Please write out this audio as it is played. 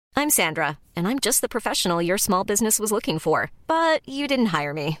I'm Sandra, and I'm just the professional your small business was looking for. But you didn't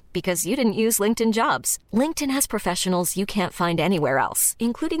hire me because you didn't use LinkedIn Jobs. LinkedIn has professionals you can't find anywhere else,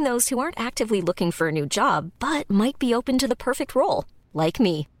 including those who aren't actively looking for a new job, but might be open to the perfect role, like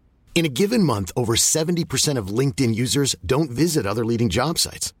me. In a given month, over 70% of LinkedIn users don't visit other leading job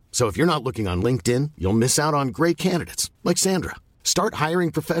sites. So if you're not looking on LinkedIn, you'll miss out on great candidates like Sandra. Start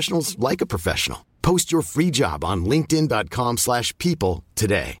hiring professionals like a professional. Post your free job on linkedin.com/people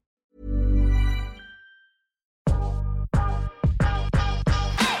today.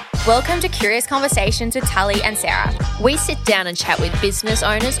 Welcome to Curious Conversations with Tully and Sarah. We sit down and chat with business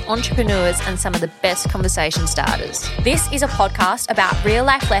owners, entrepreneurs, and some of the best conversation starters. This is a podcast about real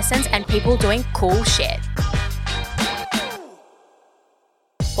life lessons and people doing cool shit.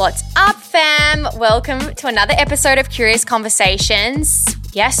 What's up, fam? Welcome to another episode of Curious Conversations.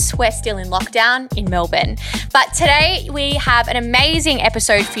 Yes, we're still in lockdown in Melbourne. But today we have an amazing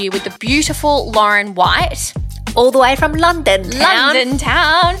episode for you with the beautiful Lauren White. All the way from London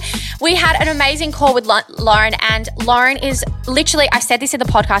town. We had an amazing call with Lauren, and Lauren is literally, I said this in the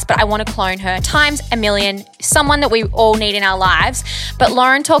podcast, but I want to clone her times a million, someone that we all need in our lives. But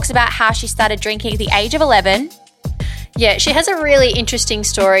Lauren talks about how she started drinking at the age of 11. Yeah, she has a really interesting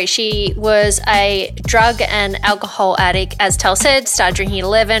story. She was a drug and alcohol addict, as Tal said, started drinking at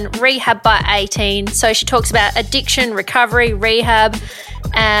 11, rehab by 18. So she talks about addiction, recovery, rehab.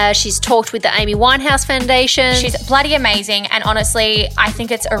 She's talked with the Amy Winehouse Foundation. She's bloody amazing, and honestly, I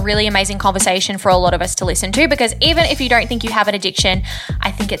think it's a really amazing conversation for a lot of us to listen to, because even if you don't think you have an addiction,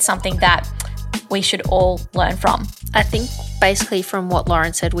 I think it's something that we should all learn from. I think basically from what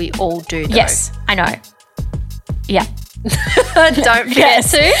Lauren said, we all do though. Yes, I know. Yeah. Don't forget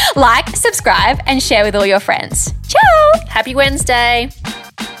to like, subscribe, and share with all your friends. Ciao! Happy Wednesday.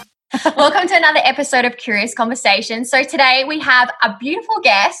 Welcome to another episode of Curious Conversations. So today we have a beautiful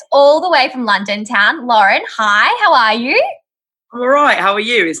guest all the way from London town. Lauren, hi, how are you? I'm all right. How are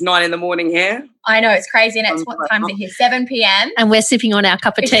you? It's 9 a.m. here. I know, it's crazy, and it's what time is it here? 7 p.m. And we're sipping on our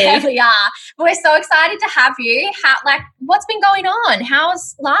cup of tea. Yeah, we are. But we're so excited to have you. What's been going on?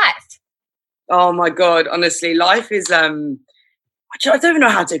 How's life? Oh my God, honestly, life is, I don't even know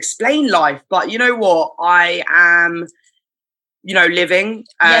how to explain life, but you know what? I am, living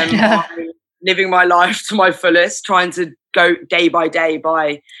living my life to my fullest, trying to go day by day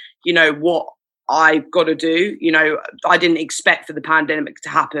by, what I've got to do. I didn't expect for the pandemic to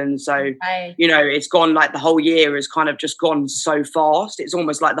happen. So, it's gone like the whole year has kind of just gone so fast. It's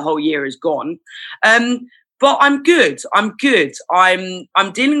almost like the whole year is gone. But I'm good. I'm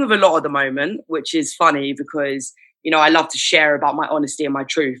dealing with a lot at the moment, which is funny because, I love to share about my honesty and my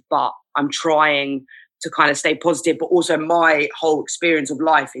truth, but I'm trying to kind of stay positive. But also my whole experience of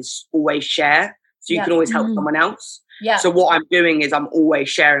life is always share. So you can always help someone else. Yeah. So what I'm doing is I'm always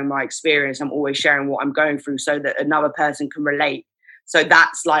sharing my experience. I'm always sharing what I'm going through so that another person can relate. So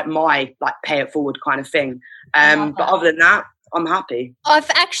that's like my pay it forward kind of thing. But other than that, I'm happy. I've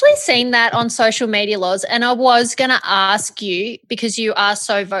actually seen that on social media, Loz, and I was going to ask you, because you are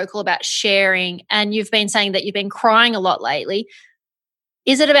so vocal about sharing and you've been saying that you've been crying a lot lately.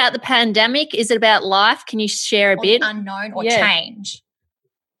 Is it about the pandemic? Is it about life? Can you share a bit? Unknown or change?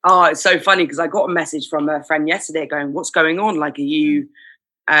 Oh, it's so funny because I got a message from a friend yesterday going, what's going on? Like, are you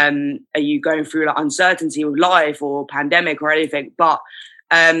going through uncertainty with life or pandemic or anything? But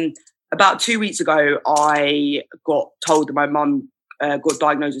about 2 weeks ago, I got told that my mum got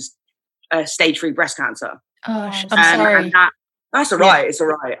diagnosed with stage 3 breast cancer. Oh, I'm sorry. And that's all right. Yeah. It's all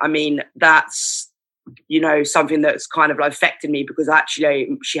right. I mean, that's, something that's kind of affected me because actually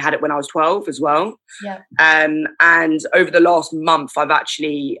she had it when I was 12 as well. Yeah. And over the last month, I've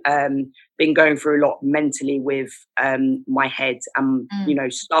actually been going through a lot mentally with my head and,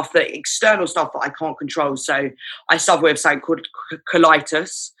 external stuff that I can't control. So I suffer with something called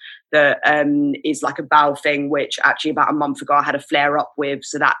colitis. That is like a bowel thing, which actually about a month ago I had a flare up with,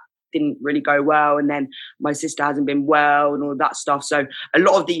 so that didn't really go well. And then my sister hasn't been well and all that stuff. So a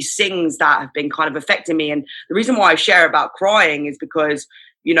lot of these things that have been kind of affecting me. And the reason why I share about crying is because,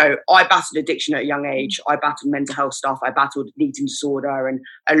 I battled addiction at a young age. I battled mental health stuff. I battled eating disorder, and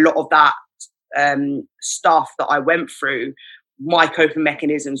a lot of that stuff that I went through, my coping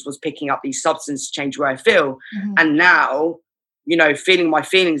mechanisms was picking up these substances to change the way I feel. Mm-hmm. And now, feeling my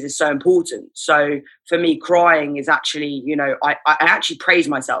feelings is so important. So for me, crying is actually, I actually praise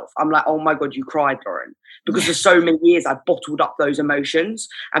myself. I'm like, oh my God, you cried, Lauren. Because for so many years, I bottled up those emotions.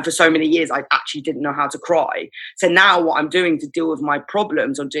 And for so many years, I actually didn't know how to cry. So now what I'm doing to deal with my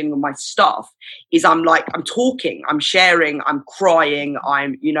problems or dealing with my stuff is I'm talking, I'm sharing, I'm crying,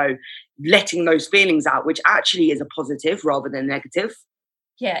 I'm, letting those feelings out, which actually is a positive rather than negative.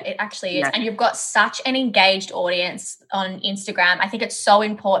 Yeah, it actually is. And you've got such an engaged audience on Instagram. I think it's so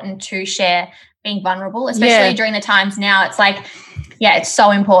important to share being vulnerable, especially during the times now. It's like, it's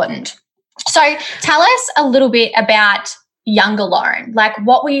so important. So tell us a little bit about younger Lauren. Like,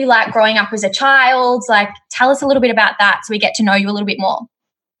 what were you like growing up as a child? Like, tell us a little bit about that so we get to know you a little bit more.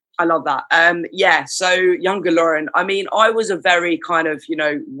 I love that. So younger Lauren, I mean, I was a very kind of,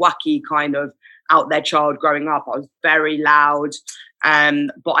 wacky kind of out there child growing up. I was very loud.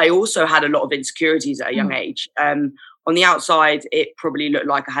 But I also had a lot of insecurities at a young age. On the outside, it probably looked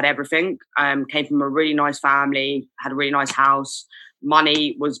like I had everything. Came from a really nice family, had a really nice house.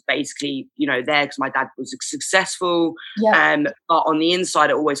 Money was basically, there because my dad was successful. But on the inside,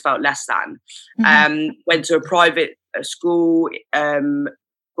 it always felt less than. Went to a private school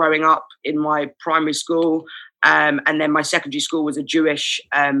growing up in my primary school. And then my secondary school was a Jewish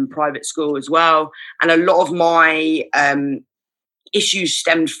private school as well. And a lot of my issues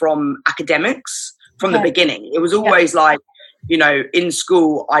stemmed from academics from the beginning. It was always like, in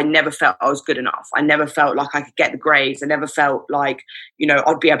school, I never felt I was good enough. I never felt like I could get the grades. I never felt like,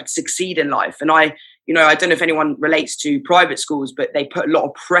 I'd be able to succeed in life. And I don't know if anyone relates to private schools, but they put a lot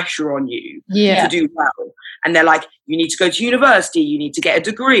of pressure on you to do well. And they're like, you need to go to university, you need to get a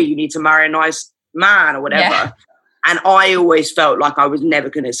degree, you need to marry a nice man or whatever. Yeah. And I always felt like I was never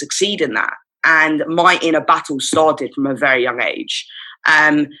going to succeed in that. And my inner battle started from a very young age.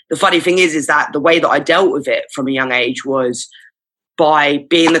 The funny thing is that the way that I dealt with it from a young age was by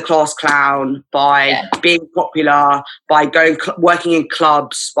being the class clown, by being popular, by working in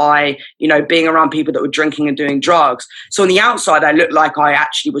clubs, by, being around people that were drinking and doing drugs. So on the outside, I looked like I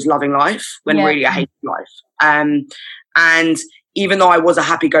actually was loving life when really I hated life. And even though I was a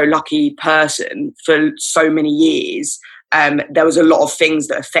happy-go-lucky person for so many years, there was a lot of things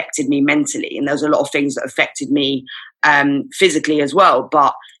that affected me mentally, and there was a lot of things that affected me physically as well.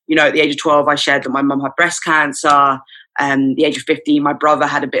 But, at the age of 12, I shared that my mum had breast cancer. The age of 15, my brother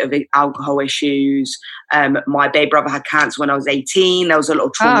had a bit of alcohol issues. My baby brother had cancer when I was 18. There was a lot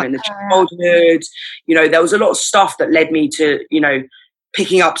of trauma in the childhood. There was a lot of stuff that led me to,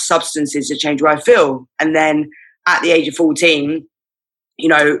 picking up substances to change where I feel. And then at the age of 14,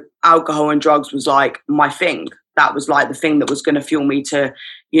 alcohol and drugs was like my thing. That was like the thing that was going to fuel me to,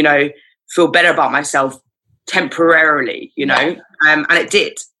 feel better about myself temporarily, and it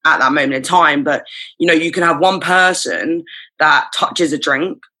did at that moment in time. But, you can have one person that touches a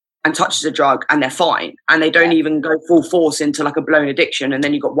drink and touches a drug and they're fine. And they don't even go full force into like a blown addiction. And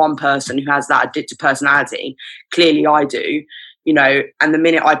then you've got one person who has that addictive personality. Clearly I do, and the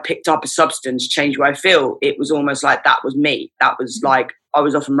minute I picked up a substance, changed where I feel, it was almost like that was me. That was like, I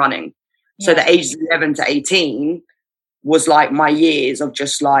was off and running. So the ages 11 to 18 was like my years of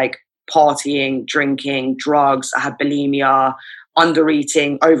just like partying, drinking, drugs. I had bulimia,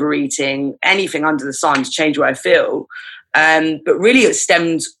 undereating, overeating, anything under the sun to change where I feel. But really it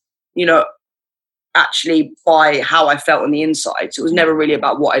stemmed, actually by how I felt on the inside. So it was never really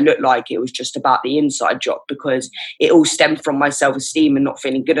about what I looked like. It was just about the inside job, because it all stemmed from my self-esteem and not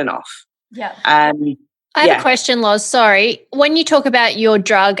feeling good enough. Yeah. I have a question, Loz. Sorry. When you talk about your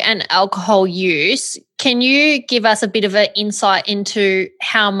drug and alcohol use, can you give us a bit of an insight into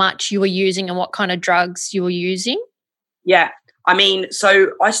how much you were using and what kind of drugs you were using? Yeah. I mean,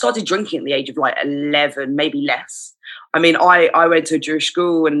 so I started drinking at the age of like 11, maybe less. I mean, I went to a Jewish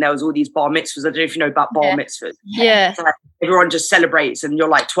school and there was all these bar mitzvahs. I don't know if you know about bar mitzvahs. Yeah. So everyone just celebrates and you're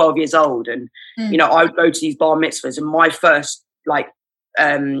like 12 years old. And, I would go to these bar mitzvahs, and my first like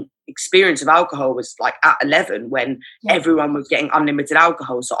experience of alcohol was like at 11 when everyone was getting unlimited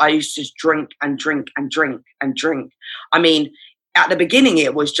alcohol. So I used to just drink and drink and drink and drink. I mean, at the beginning,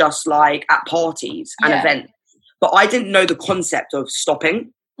 it was just like at parties and events, but I didn't know the concept of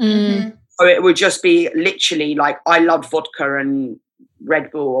stopping. Mm. So it would just be literally like, I loved vodka and Red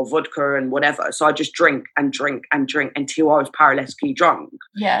Bull or vodka and whatever. So I just drink and drink and drink until I was paralytically drunk.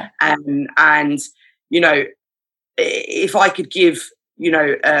 Yeah. And if I could give,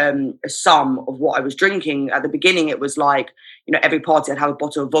 a sum of what I was drinking at the beginning, it was like, every party I'd have a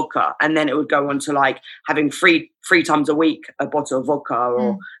bottle of vodka, and then it would go on to like having three times a week a bottle of vodka,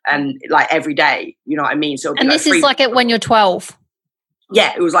 or and like every day, you know what I mean? So and this is like it when you're 12.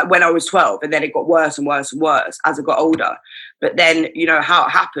 Yeah, it was like when I was 12, and then it got worse and worse and worse as I got older. But then, how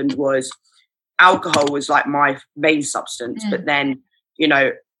it happened was alcohol was like my main substance, but then,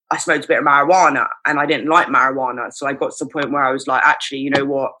 I smoked a bit of marijuana and I didn't like marijuana. So I got to the point where I was like, actually, you know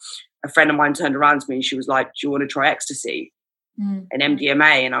what? A friend of mine turned around to me and she was like, do you want to try ecstasy and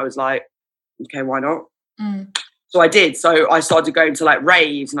MDMA? And I was like, okay, why not? So I did. So I started going to like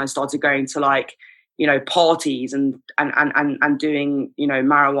raves, and I started going to like, parties and doing,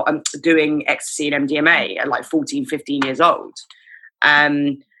 marijuana, doing ecstasy and MDMA at like 14, 15 years old.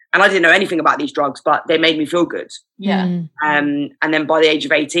 And I didn't know anything about these drugs, but they made me feel good. Yeah. And then by the age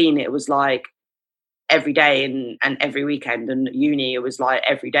of 18, it was like every day and every weekend. And uni, it was like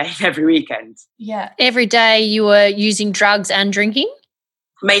every day and every weekend. Yeah. Every day you were using drugs and drinking?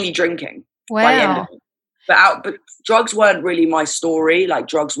 Mainly drinking. Wow. By the end of it. But drugs weren't really my story. Like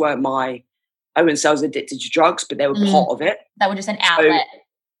drugs weren't I wouldn't say I was addicted to drugs, but they were part of it. That was just an outlet. So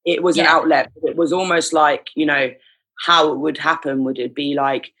it was an outlet. It was almost like, how it would happen would it be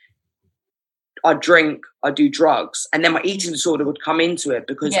like, I'd drink, I'd do drugs, and then my eating disorder would come into it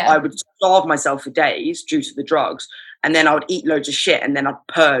because I would starve myself for days due to the drugs, and then I would eat loads of shit, and then I'd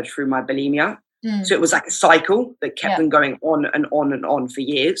purge through my bulimia. So it was like a cycle that kept on going on and on and on for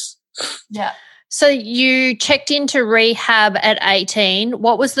years. Yeah. So you checked into rehab at 18.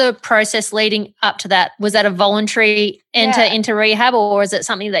 What was the process leading up to that? Was that a voluntary enter into rehab, or is it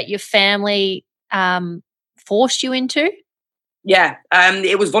something that your family forced you into? Yeah,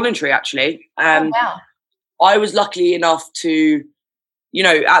 it was voluntary actually. Wow. I was lucky enough to,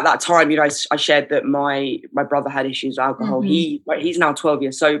 at that time, I shared that my brother had issues with alcohol. He's now 12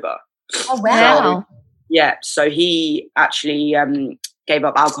 years sober. Oh, wow. So he actually gave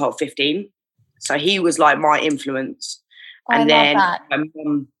up alcohol at 15. So he was like my influence. And then my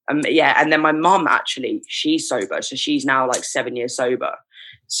mum, and then my mum actually, she's sober. So she's now like 7 years sober.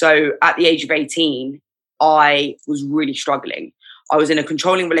 So at the age of 18, I was really struggling. I was in a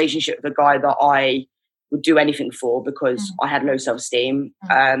controlling relationship with a guy that I would do anything for because I had low self-esteem.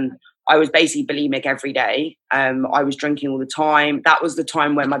 I was basically bulimic every day. I was drinking all the time. That was the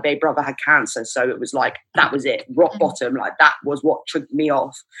time when my baby brother had cancer. So it was like, that was it, rock bottom. Like that was what triggered me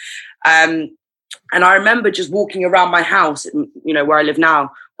off. And I remember just walking around my house, where I live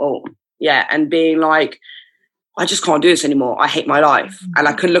now, and being like, I just can't do this anymore. I hate my life. And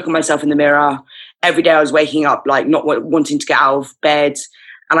I couldn't look at myself in the mirror. Every day I was waking up, like not wanting to get out of bed.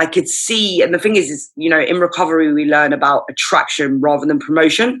 And I could see, and the thing is, in recovery, we learn about attraction rather than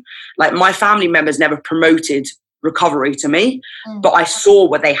promotion. Like my family members never promoted recovery to me, but I saw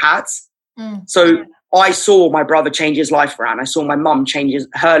what they had. So I saw my brother change his life around. I saw my mum change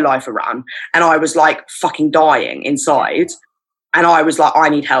her life around. And I was like fucking dying inside. And I was like, I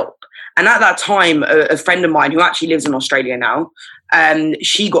need help. And at that time, a friend of mine who actually lives in Australia now,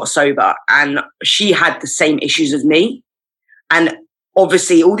 she got sober and she had the same issues as me. And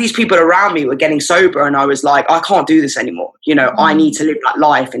obviously all these people around me were getting sober and I was like, I can't do this anymore. I need to live that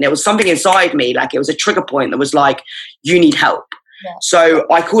life. And there was something inside me, like it was a trigger point that was like, you need help. Yeah. So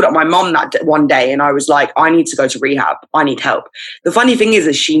I called up my mum that one day and I was like, I need to go to rehab. I need help. The funny thing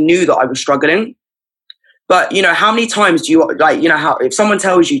is she knew that I was struggling. But, how many times do you, how if someone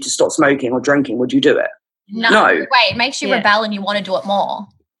tells you to stop smoking or drinking, would you do it? No. Wait, it makes you rebel and you want to do it more.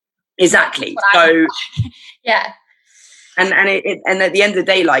 Exactly. So, yeah. And at the end of the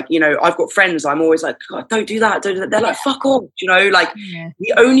day, I've got friends, I'm always like, God, don't do that. Don't do that. They're like, fuck off.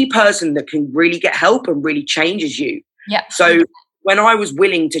 The only person that can really get help and really change is you. Yeah. So when I was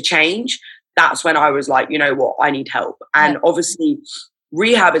willing to change, that's when I was like, you know what, I need help. And obviously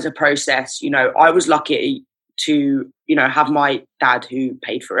rehab is a process. I was lucky to, have my dad who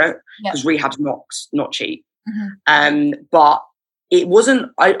paid for it because rehab's not cheap. But it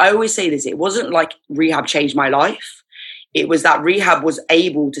wasn't, I always say this, it wasn't like rehab changed my life. It was that rehab was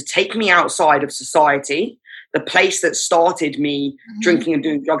able to take me outside of society, the place that started me drinking and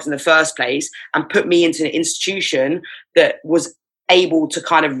doing drugs in the first place, and put me into an institution that was able to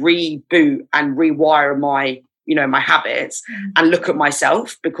kind of reboot and rewire my, my habits and look at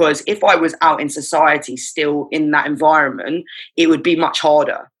myself. Because if I was out in society still in that environment, it would be much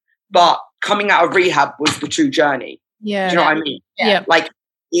harder. But coming out of rehab was the true journey. Yeah. Do you know what I mean? Yeah. Like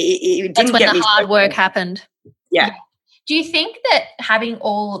it That's didn't when get the me hard work happened. Yeah. Do you think that having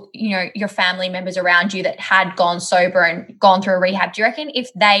all, your family members around you that had gone sober and gone through a rehab, do you reckon if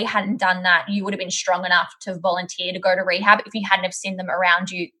they hadn't done that, you would have been strong enough to volunteer to go to rehab if you hadn't have seen them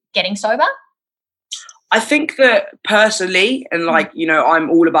around you getting sober? I think that personally, and I'm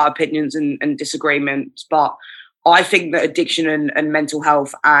all about opinions and disagreements, but I think that addiction and mental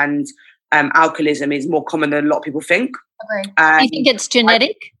health and alcoholism is more common than a lot of people think. Agree. Do you think it's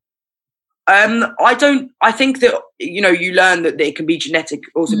genetic? I think that, you learn that it can be genetic,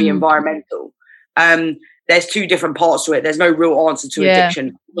 also be environmental. There's two different parts to it. There's no real answer to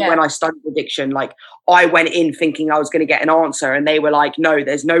addiction. When I studied addiction, I went in thinking I was going to get an answer and they were like, no,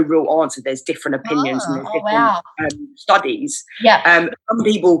 there's no real answer. There's different opinions and there's different studies. Yeah. Some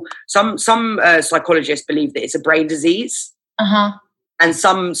people, some psychologists believe that it's a brain disease. And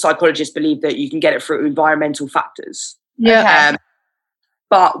some psychologists believe that you can get it through environmental factors. Yeah.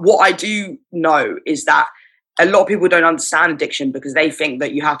 But what I do know is that a lot of people don't understand addiction because they think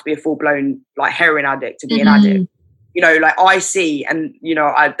that you have to be a full-blown like heroin addict to be an addict. You know, like I see, and you know,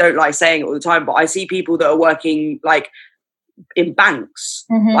 I don't like saying it all the time, but I see people that are working like in banks,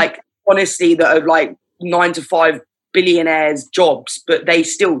 like honestly, that are like 9 to 5 billionaires jobs, but they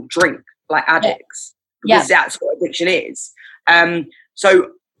still drink like addicts because that's what addiction is.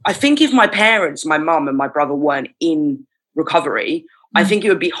 So I think if my parents, my mum and my brother weren't in recovery, I think it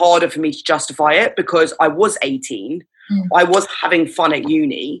would be harder for me to justify it because I was 18. I was having fun at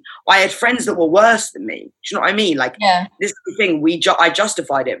uni. I had friends that were worse than me. Do you know what I mean? Like, this is the thing. I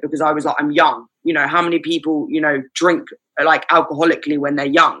justified it because I was like, I'm young. You know, how many people, you know, drink like alcoholically when they're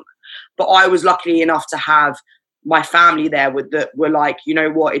young? But I was lucky enough to have my family there that were like, you know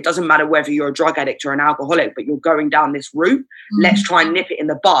what? It doesn't matter whether you're a drug addict or an alcoholic, but you're going down this route. Let's try and nip it in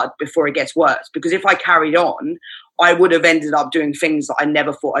the bud before it gets worse. Because if I carried on, I would have ended up doing things that I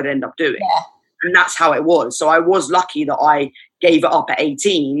never thought I'd end up doing. And that's how it was. So I was lucky that I gave it up at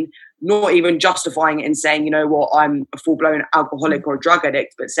 18, not even justifying it and saying, you know what, I'm a full-blown alcoholic or a drug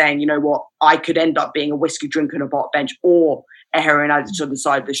addict, but saying, you know what, I could end up being a whiskey drinker on a park bench or a heroin addict on the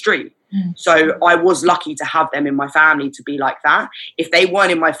side of the street. So I was lucky to have them in my family to be like that. If they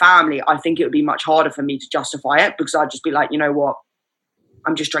weren't in my family, I think it would be much harder for me to justify it because I'd just be like, you know what,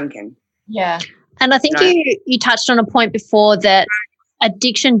 I'm just drinking. Yeah. And I think you touched on a point before that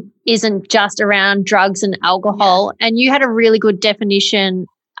addiction isn't just around drugs and alcohol. And you had a really good definition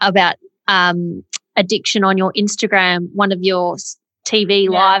about addiction on your Instagram, one of your TV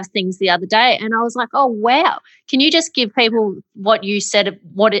live things the other day. And I was like, oh, wow. Can you just give people what you said of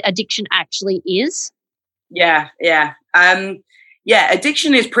what addiction actually is? Yeah.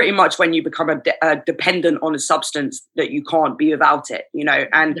 Addiction is pretty much when you become a dependent on a substance that you can't be without it, you know,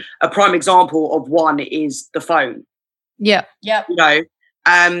 and a prime example of one is the phone. Yeah. Yeah. You know,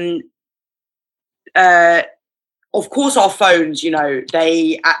 of course our phones, you know,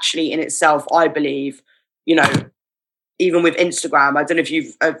 they actually in itself, I believe, you know, even with Instagram, I don't know if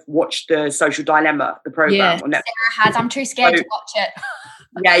you've watched the Social Dilemma, the program on Netflix. Sarah has. I'm too scared to watch it.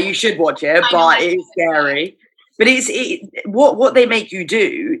 Yeah, you should watch it, but it is scary. But what they make you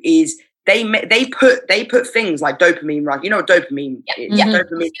do is they put things like dopamine, right? You know what dopamine is?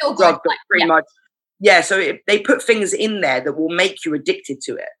 Dopamine drug, but pretty much. Yeah, so they put things in there that will make you addicted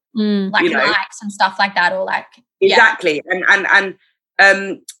to it, like you know? Likes and stuff like that, or like exactly. And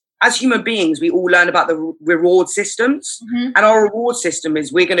as human beings, we all learn about the reward systems, and our reward system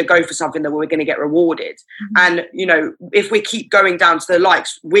is we're going to go for something that we're going to get rewarded. And you know, if we keep going down to the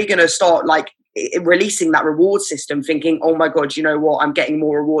likes, we're going to start like releasing that reward system thinking, oh my God, you know what, I'm getting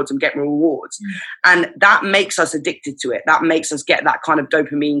more rewards, and that makes us addicted to it. That makes us get that kind of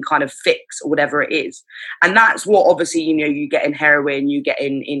dopamine kind of fix or whatever it is. And that's what obviously, you know, you get in heroin, you get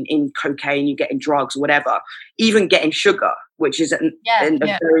in cocaine, you get in drugs or whatever, even getting sugar, which is a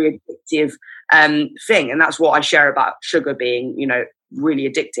very addictive thing. And that's what I share about sugar being, you know, really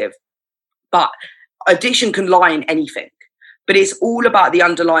addictive. But addiction can lie in anything. But it's all about the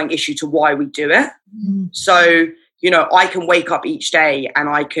underlying issue to why we do it. So, you know, I can wake up each day and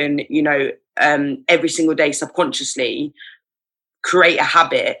I can, you know, every single day subconsciously create a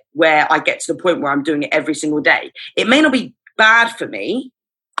habit where I get to the point where I'm doing it every single day. It may not be bad for me,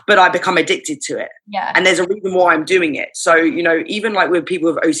 but I become addicted to it. Yeah. And there's a reason why I'm doing it. So, you know, even like with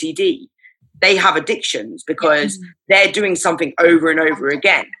people with OCD, they have addictions because they're doing something over and over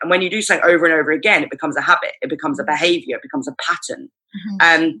again. And when you do something over and over again, it becomes a habit, it becomes a behavior, it becomes a pattern.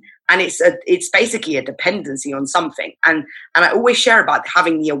 And it's basically a dependency on something. And I always share about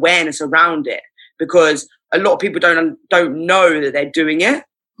having the awareness around it because a lot of people don't know that they're doing it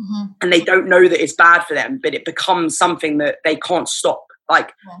and they don't know that it's bad for them, but it becomes something that they can't stop.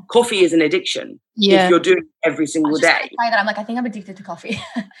 Like coffee is an addiction if you're doing it every single day. Say that. I'm like, I think I'm addicted to coffee.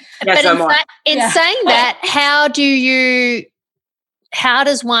 Yes, but saying that, how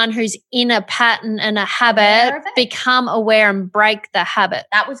does one who's in a pattern and a habit become aware and break the habit?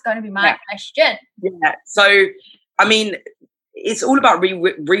 That was going to be my question. Yeah. So, I mean, it's all about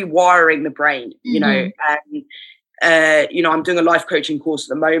rewiring the brain, you know, you know, I'm doing a life coaching course at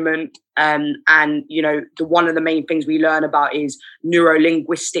the moment. And, you know, one of the main things we learn about is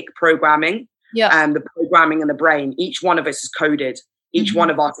neuro-linguistic programming. The programming in the brain. Each one of us is coded. Each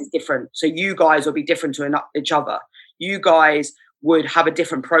one of us is different. So you guys will be different to each other. You guys would have a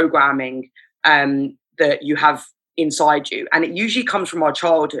different programming that you have inside you. And it usually comes from our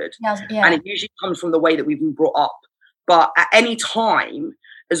childhood. And it usually comes from the way that we've been brought up. But at any time,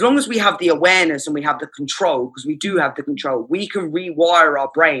 as long as we have the awareness and we have the control, because we do have the control, we can rewire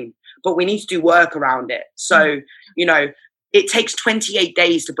our brain, but we need to do work around it. So, you know, it takes 28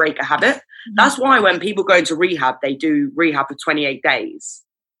 days to break a habit. That's why when people go into rehab, they do rehab for 28 days.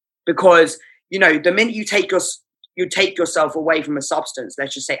 Because, you know, the minute you take yourself away from a substance,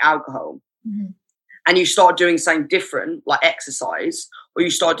 let's just say alcohol, and you start doing something different, like exercise, or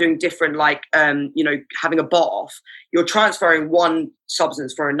you start doing different, like, you know, having a bath, you're transferring one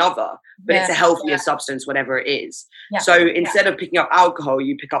substance for another, but it's a healthier substance, whatever it is. So instead of picking up alcohol,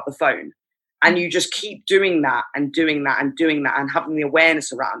 you pick up the phone, and you just keep doing that and doing that and doing that and having the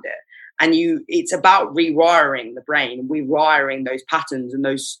awareness around it. And it's about rewiring the brain, rewiring those patterns and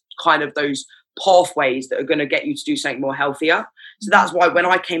those pathways that are going to get you to do something more healthier. So that's why when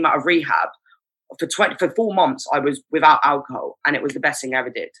I came out of rehab, for 4 months, I was without alcohol, and it was the best thing I ever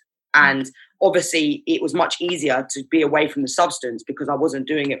did. And obviously it was much easier to be away from the substance because I wasn't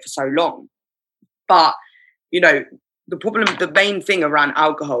doing it for so long. But, you know, the main thing around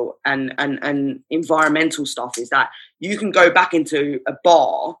alcohol and environmental stuff is that you can go back into a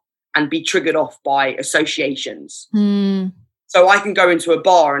bar and be triggered off by associations. So I can go into a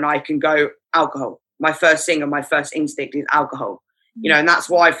bar and I can go alcohol. My first thing and my first instinct is alcohol. You know, and that's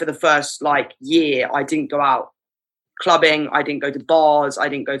why for the first year, I didn't go out clubbing. I didn't go to bars. I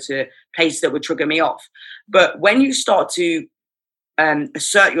didn't go to places that would trigger me off. But when you start to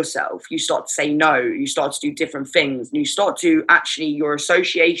assert yourself, you start to say no, you start to do different things, and you start to actually, your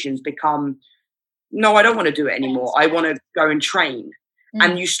associations become, no, I don't want to do it anymore. I want to go and train.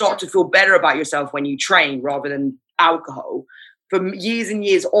 And you start to feel better about yourself when you train rather than alcohol. For years and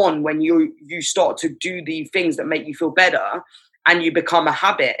years on, when you start to do the things that make you feel better, and you become a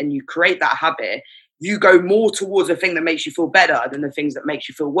habit and you create that habit, you go more towards the thing that makes you feel better than the things that makes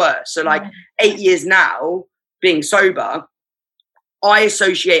you feel worse. So 8 years now, being sober, I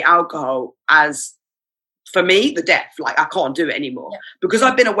associate alcohol as, for me, the death. Like, I can't do it anymore because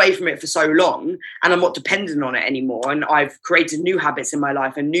I've been away from it for so long and I'm not dependent on it anymore. And I've created new habits in my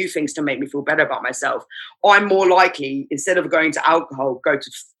life and new things to make me feel better about myself. I'm more likely, instead of going to alcohol, go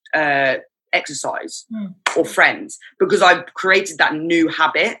to exercise or friends, because I've created that new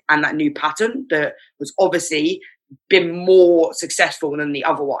habit and that new pattern that was obviously been more successful than the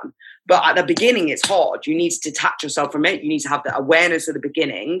other one. But at the beginning, it's hard. You need to detach yourself from it. You need to have the awareness at the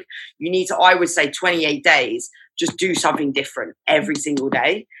beginning. You need to, I would say, 28 days, just do something different every single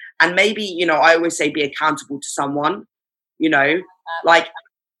day. And maybe, you know, I always say be accountable to someone, you know, like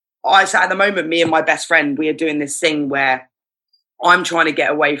I said, at the moment, me and my best friend, we are doing this thing where I'm trying to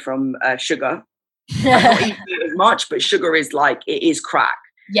get away from sugar. I'm not eating it as much, but sugar is it is crack.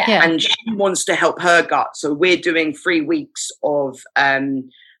 Yeah. And she wants to help her gut. So we're doing 3 weeks of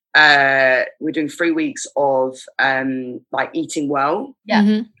eating well. Yeah.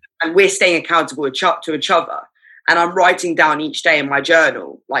 Mm-hmm. And we're staying accountable to each other. And I'm writing down each day in my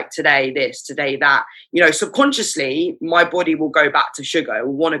journal, like today this, today that. You know, subconsciously, my body will go back to sugar. It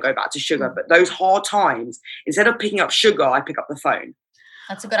will want to go back to sugar. But those hard times, instead of picking up sugar, I pick up the phone.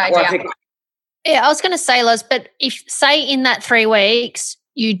 That's a good idea. I was going to say, Loz, but if, say, in that 3 weeks,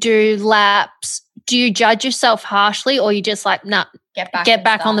 you do laps, do you judge yourself harshly, or you just like, nah, get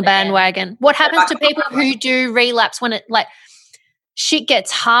back on the bandwagon? Again. What happens to people who do relapse when it shit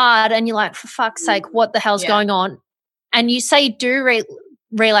gets hard and you're like, for fuck's sake, what the hell's going on? And you say do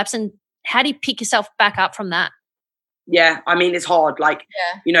relapse, and how do you pick yourself back up from that? Yeah, I mean, it's hard.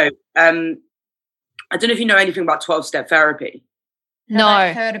 You know, I don't know if you know anything about 12-step therapy. No.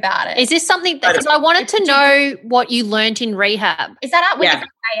 I've heard about it. Is this something that, because I wanted to know what you learned in rehab. Is that when you're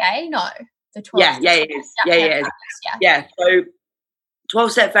AA? No. The 12 it is. Yeah. So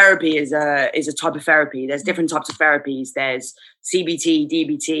 12-step therapy is a type of therapy. There's different types of therapies. There's CBT,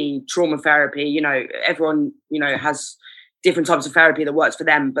 DBT, trauma therapy. You know, everyone, you know, has different types of therapy that works for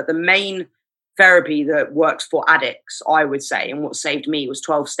them. But the main therapy that works for addicts, I would say, and what saved me was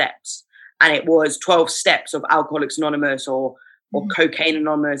 12 steps. And it was 12 steps of Alcoholics Anonymous or Cocaine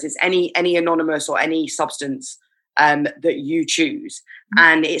Anonymous. It's any anonymous or any substance that you choose.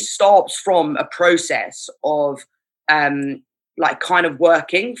 And it starts from a process of kind of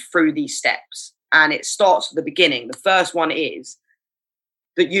working through these steps. And it starts at the beginning. The first one is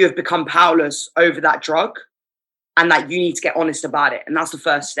that you have become powerless over that drug and that you need to get honest about it. And that's the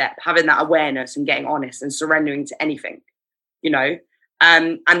first step, having that awareness and getting honest and surrendering to anything, you know.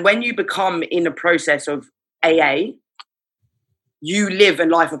 And when you become in a process of AA, you live a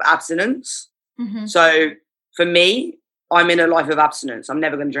life of abstinence. Mm-hmm. So for me, I'm in a life of abstinence. I'm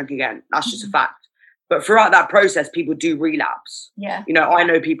never going to drink again. That's just a fact. But throughout that process, people do relapse. Yeah. You know, I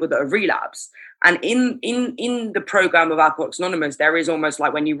know people that have relapsed. And in the program of Alcoholics Anonymous, there is almost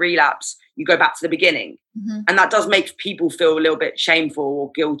like when you relapse, you go back to the beginning. Mm-hmm. And that does make people feel a little bit shameful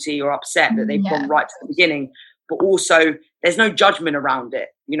or guilty or upset that they've gone right to the beginning. But also, there's no judgment around it.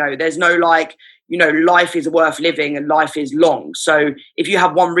 You know, there's no like, you know, life is worth living and life is long. So if you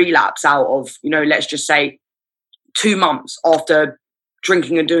have one relapse out of, you know, let's just say 2 months after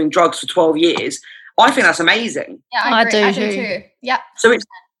drinking and doing drugs for 12 years, I think that's amazing. Yeah, I do too. Yeah. So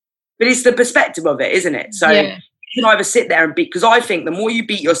it's the perspective of it, isn't it? So you can either sit there and because I think the more you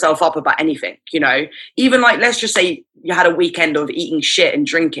beat yourself up about anything, you know, even like, let's just say you had a weekend of eating shit and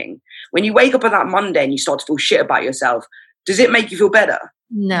drinking. When you wake up on that Monday and you start to feel shit about yourself, does it make you feel better?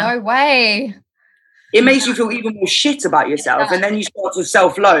 No way. It makes you feel even more shit about yourself. And then you start to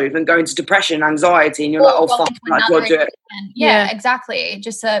self-loathe and go into depression, anxiety, and you're like, oh, fuck, I've got to do it. Yeah, exactly.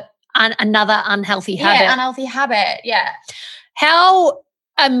 Just another unhealthy habit. Yeah, unhealthy habit, yeah. How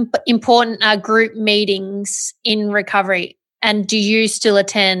important are group meetings in recovery? And do you still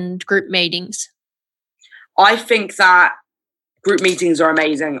attend group meetings? I think that group meetings are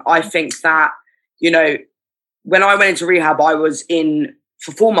amazing. I think that, you know, when I went into rehab, I was in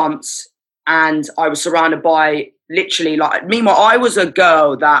for 4 months and I was surrounded by literally like, meanwhile, I was a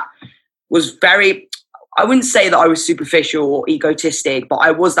girl that was very, I wouldn't say that I was superficial or egotistic, but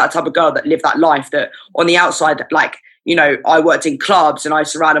I was that type of girl that lived that life that on the outside, like, you know, I worked in clubs and I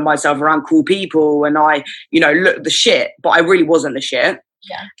surrounded myself around cool people and I, you know, looked the shit, but I really wasn't the shit.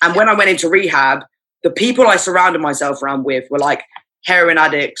 Yeah. And when I went into rehab, the people I surrounded myself around with were like heroin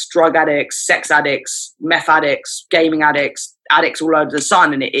addicts, drug addicts, sex addicts, meth addicts, gaming addicts, addicts all over the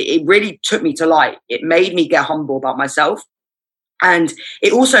sun. And it really took me to light. It made me get humble about myself. And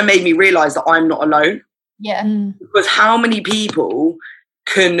it also made me realize that I'm not alone. Yeah. Because how many people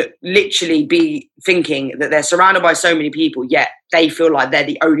can literally be thinking that they're surrounded by so many people, yet they feel like they're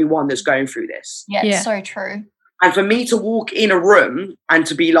the only one that's going through this. Yeah, it's so true. And for me to walk in a room and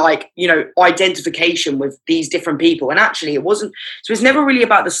to be like, you know, identification with these different people. And actually it wasn't, so it's never really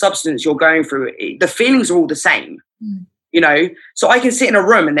about the substance you're going through. The feelings are all the same, you know? So I can sit in a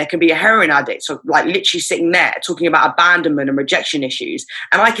room and there can be a heroin addict, so like literally sitting there talking about abandonment and rejection issues.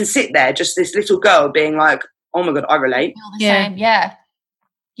 And I can sit there, just this little girl being like, oh my God, I relate. Same. Yeah.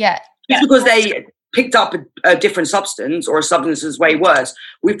 Just because they picked up a different substance or a substance that's way worse,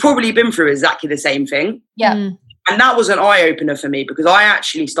 we've probably been through exactly the same thing. Yeah. And that was an eye-opener for me because I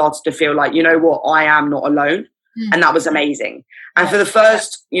actually started to feel like, you know what, I am not alone. And that was amazing. And for the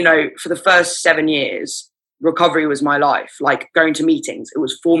first 7 years, recovery was my life, like going to meetings. It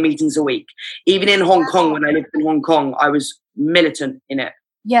was 4 meetings a week. Even in Hong Kong, when I lived in Hong Kong, I was militant in it.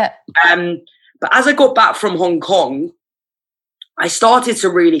 Yeah. But as I got back from Hong Kong, I started to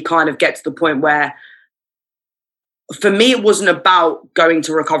really kind of get to the point where for me, it wasn't about going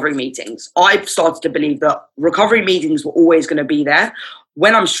to recovery meetings. I've started to believe that recovery meetings were always going to be there.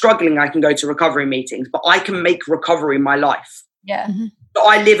 When I'm struggling, I can go to recovery meetings, but I can make recovery my life. Yeah. So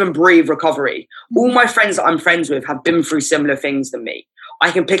I live and breathe recovery. All my friends that I'm friends with have been through similar things than me.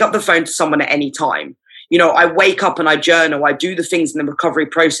 I can pick up the phone to someone at any time. You know, I wake up and I journal. I do the things in the recovery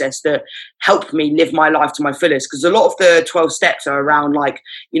process that help me live my life to my fullest. Because a lot of the 12 steps are around like,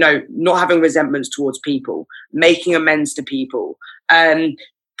 you know, not having resentments towards people, making amends to people,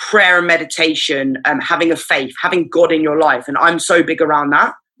 prayer and meditation, having a faith, having God in your life. And I'm so big around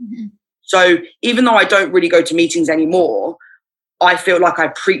that. So even though I don't really go to meetings anymore, I feel like I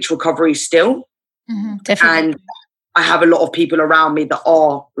preach recovery still. Definitely. And I have a lot of people around me that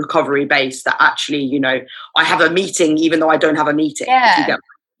are recovery based that actually, you know, I have a meeting even though I don't have a meeting.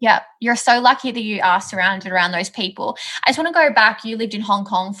 Yeah. You're so lucky that you are surrounded around those people. I just want to go back. You lived in Hong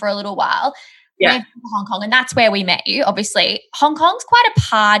Kong for a little while. Yeah. Hong Kong, and that's where we met you, obviously. Hong Kong's quite a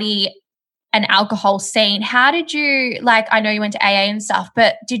party and alcohol scene. How did you, like, I know you went to AA and stuff,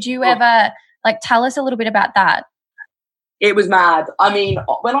 but did you ever, like, tell us a little bit about that? It was mad. I mean,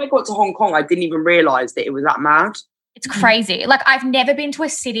 when I got to Hong Kong, I didn't even realise that it was that mad. It's crazy. Like, I've never been to a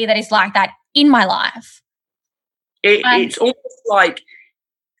city that is like that in my life. It's almost like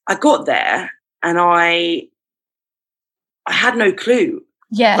I got there and I had no clue.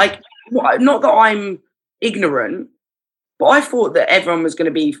 Yeah. Like, not that I'm ignorant, but I thought that everyone was going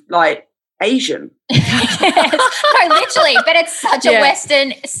to be like Asian. Yes. No, literally. But it's such a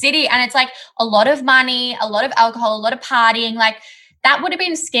Western city and it's like a lot of money, a lot of alcohol, a lot of partying. Like, that would have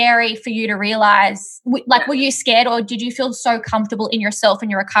been scary for you to realize. Like, were you scared or did you feel so comfortable in yourself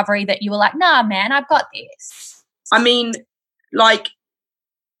and your recovery that you were like, nah, man, I've got this? I mean, like,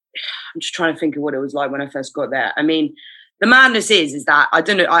 I'm just trying to think of what it was like when I first got there. I mean, the madness is that, I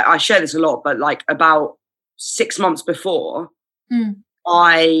don't know, I share this a lot, but like about 6 months before,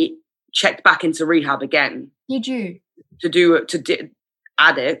 I checked back into rehab again. Did you? To deal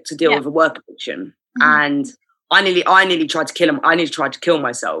with a work addiction. And I nearly tried to kill him. I nearly tried to kill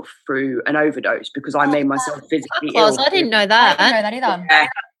myself through an overdose because I made myself physically ill. I didn't know that. I didn't know that either. Yeah.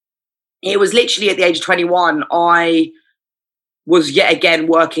 It was literally at the age of 21. I was yet again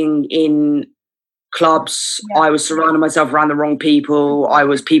working in clubs. I was surrounding myself around the wrong people. I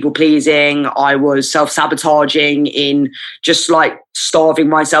was people pleasing. I was self-sabotaging in just like starving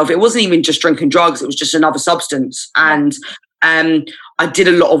myself. It wasn't even just drinking drugs. It was just another substance. And I did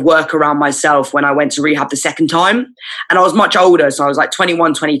a lot of work around myself when I went to rehab the second time. And I was much older. So I was like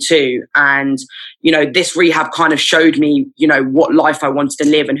 21, 22. And, you know, this rehab kind of showed me, you know, what life I wanted to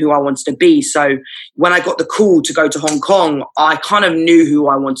live and who I wanted to be. So when I got the call to go to Hong Kong, I kind of knew who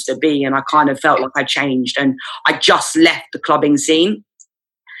I wanted to be. And I kind of felt like I changed. And I just left the clubbing scene.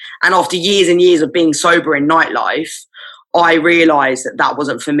 And after years and years of being sober in nightlife, I realised that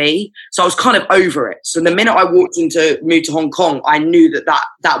wasn't for me. So I was kind of over it. So the minute I moved to Hong Kong, I knew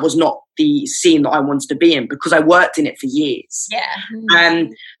that was not the scene that I wanted to be in because I worked in it for years. Yeah.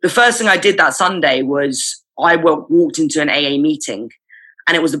 And the first thing I did that Sunday was I walked into an AA meeting,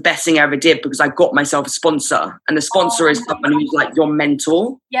 and it was the best thing I ever did because I got myself a sponsor, and the sponsor is someone who's like your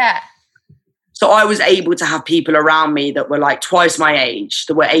mentor. Yeah. So I was able to have people around me that were like twice my age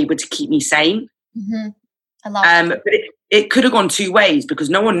that were able to keep me sane. Mm-hmm. I love but it could have gone two ways because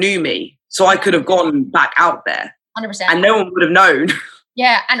no one knew me. So I could have gone back out there. 100%. And no one would have known.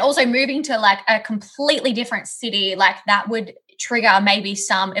 Yeah. And also moving to like a completely different city, like that would trigger maybe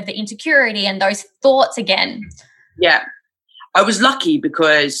some of the insecurity and those thoughts again. Yeah. I was lucky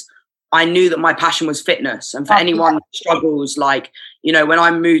because I knew that my passion was fitness. And for anyone that struggles, like, you know, when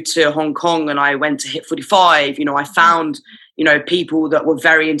I moved to Hong Kong and I went to Hit 45, you know, I found, you know, people that were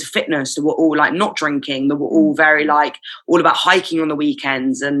very into fitness, that were all like not drinking, that were all very like all about hiking on the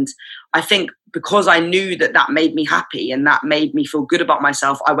weekends. And I think because I knew that made me happy and that made me feel good about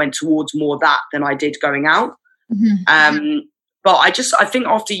myself, I went towards more that than I did going out. But I think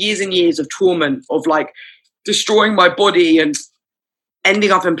after years and years of torment, of like destroying my body and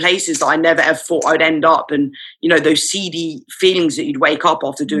ending up in places that I never ever thought I'd end up, and, you know, those seedy feelings that you'd wake up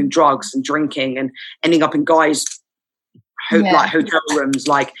after doing drugs and drinking and ending up in guys' like hotel rooms,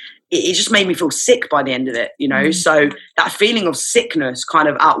 like it just made me feel sick by the end of it, you know. So that feeling of sickness kind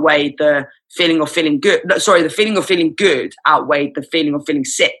of outweighed the feeling of feeling good. The feeling of feeling good outweighed the feeling of feeling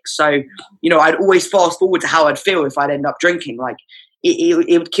sick. So, you know, I'd always fast forward to how I'd feel if I'd end up drinking. Like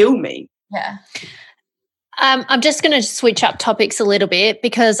it would kill me. Yeah. I'm just going to switch up topics a little bit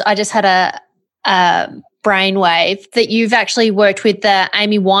because I just had a brainwave that you've actually worked with the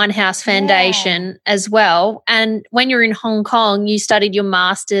Amy Winehouse Foundation as well. And when you're in Hong Kong, you studied your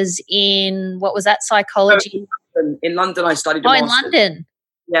master's in, what was that, psychology? In London, I studied a master's. In London?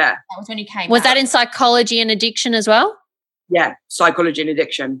 Yeah. That was when you came Was back. that in psychology and addiction as well? Yeah, psychology and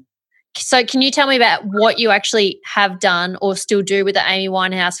addiction. So can you tell me about what you actually have done or still do with the Amy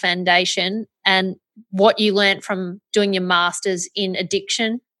Winehouse Foundation and what you learned from doing your master's in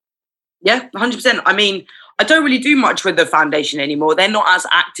addiction? Yeah, 100%. I mean, I don't really do much with the foundation anymore. They're not as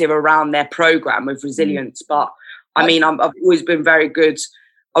active around their program with resilience. But I mean, I've always been very good.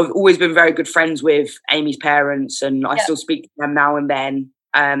 I've always been very good friends with Amy's parents, and I still speak to them now and then.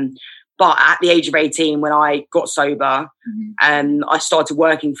 But at the age of 18, when I got sober, I started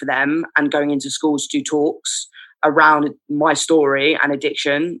working for them and going into schools to do talks around my story and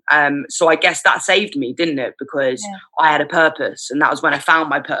addiction. So I guess that saved me, didn't it? Because I had a purpose, and that was when I found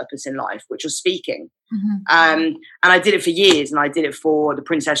my purpose in life, which was speaking. And I did it for years, and I did it for the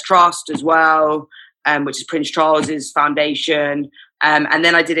Princess Trust as well, which is Prince Charles's foundation. And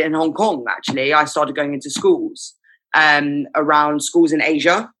then I did it in Hong Kong, actually. I started going into schools, around schools in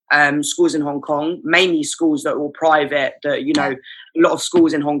Asia, schools in Hong Kong, mainly schools that were private, that, you know, a lot of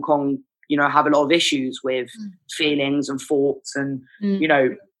schools in Hong Kong, you know, have a lot of issues with feelings and thoughts and, you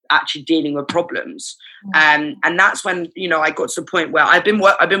know, actually dealing with problems. And that's when, you know, I got to the point where I've been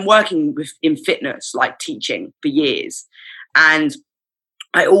working in fitness, like teaching, for years. And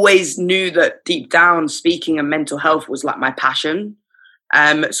I always knew that deep down speaking and mental health was like my passion.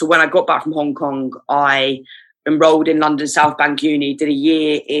 So when I got back from Hong Kong, I enrolled in London South Bank Uni, did a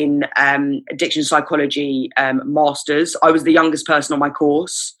year in addiction psychology masters. I was the youngest person on my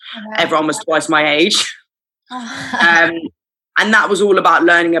course. Everyone was twice my age. And that was all about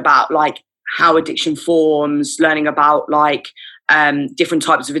learning about like how addiction forms, learning about like different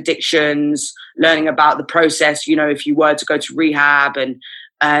types of addictions, learning about the process, you know, if you were to go to rehab, and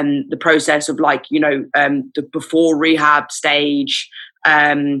the process of like, the before rehab stage.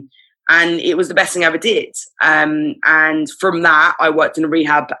 And it was the best thing I ever did. And from that, I worked in a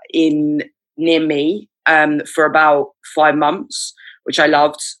rehab near me for about 5 months, which I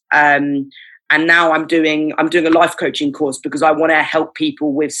loved. And now I'm doing a life coaching course because I want to help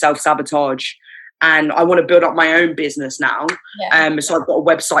people with self-sabotage. And I want to build up my own business now. Yeah. So I've got a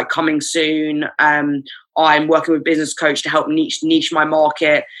website coming soon. I'm working with business coach to help niche my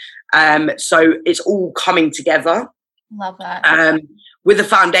market. So it's all coming together. Love that. With the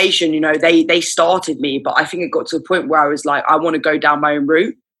foundation, they started me, but I think it got to a point where I was like, I want to go down my own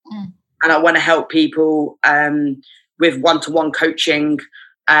route. And I want to help people with one-to-one coaching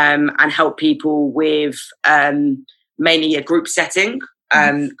and help people with mainly a group setting.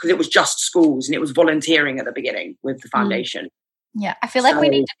 Because it was just schools and it was volunteering at the beginning with the foundation. Yeah, I feel like we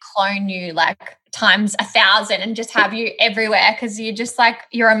need to clone you like times 1,000 and just have you everywhere because you're just like,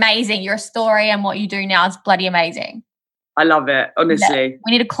 you're amazing. Your story and what you do now is bloody amazing. I love it, honestly. Yeah,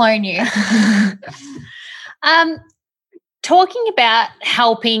 we need to clone you. Talking about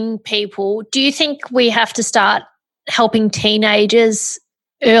helping people, do you think we have to start helping teenagers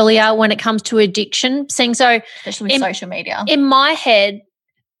earlier when it comes to addiction? Especially with social media. In my head,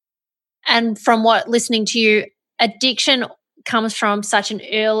 and from listening to you, addiction comes from such an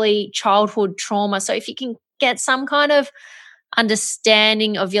early childhood trauma. So if you can get some kind of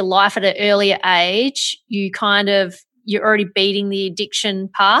understanding of your life at an earlier age, you're already beating the addiction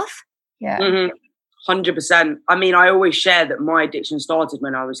path. Yeah. 100%. I mean, I always share that my addiction started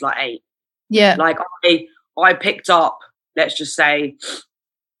when I was like 8. Yeah. Like I picked up, let's just say,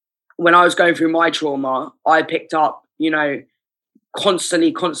 when I was going through my trauma, I picked up,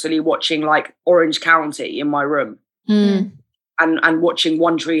 constantly watching like Orange County in my room and watching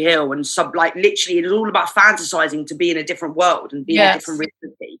One Tree Hill and literally it was all about fantasizing to be in a different world and be in a different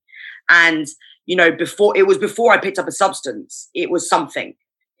reality. And, before I picked up a substance, it was something.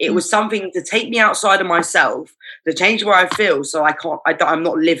 It was something to take me outside of myself, to change where I feel so I'm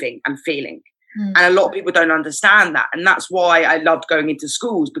not living and feeling. And a lot of people don't understand that. And that's why I loved going into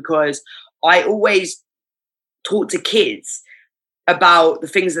schools, because I always taught to kids about the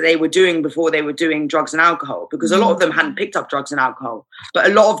things that they were doing before they were doing drugs and alcohol, because a lot of them hadn't picked up drugs and alcohol. But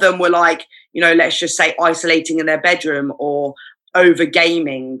a lot of them were like, let's just say isolating in their bedroom or over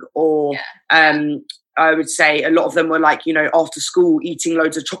gaming or I would say a lot of them were like, after school eating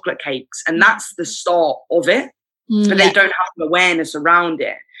loads of chocolate cakes. And that's the start of it. But they don't have an awareness around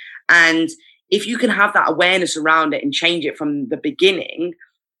it. And if you can have that awareness around it and change it from the beginning,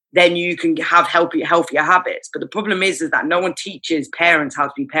 then you can have healthier habits. But the problem is that no one teaches parents how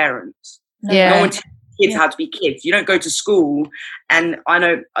to be parents. Yeah. No one teaches kids how to be kids. You don't go to school, and I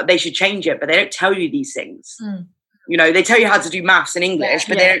know they should change it, but they don't tell you these things. They tell you how to do maths and English,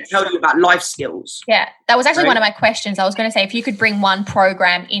 but they don't tell you about life skills. Yeah, that was actually one of my questions. I was going to say, if you could bring one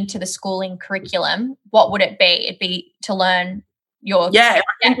program into the schooling curriculum, what would it be? It'd be to learn I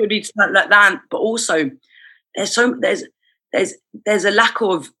think it would be something like that. But also, there's a lack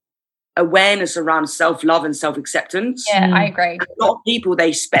of awareness around self-love and self-acceptance. Yeah, I agree. And a lot of people,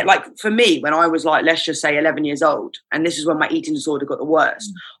 they spend, like for me, when I was like, let's just say 11 years old, and this is when my eating disorder got the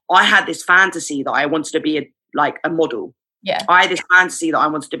worst, I had this fantasy that I wanted to be a model. Yeah. I had this fantasy that I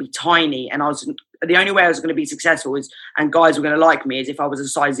wanted to be tiny, and the only way I was going to be successful and guys were going to like me is if I was a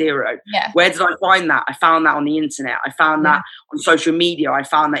size 0. Yeah. Where did I find that? I found that on the internet. I found that on social media. I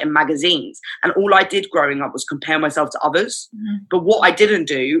found that in magazines. And all I did growing up was compare myself to others. But what I didn't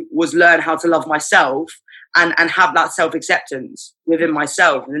do was learn how to love myself and have that self-acceptance within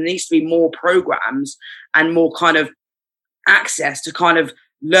myself. And there needs to be more programs and more kind of access to kind of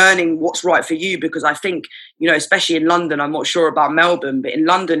learning what's right for you, because I think, especially in London, I'm not sure about Melbourne, but in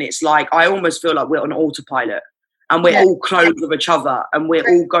London, it's like, I almost feel like we're on autopilot and we're all close with each other, and we're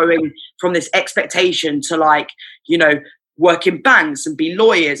all going from this expectation to work in banks and be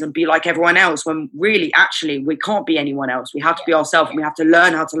lawyers and be like everyone else, when really, actually, we can't be anyone else. We have to be ourselves, and we have to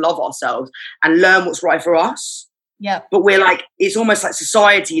learn how to love ourselves and learn what's right for us. Yeah. But we're like, it's almost like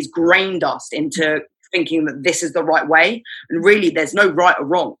society has grained us into thinking that this is the right way, and really there's no right or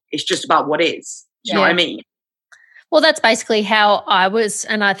wrong. It's just about what is. Do you know what I mean? Well, that's basically how I was,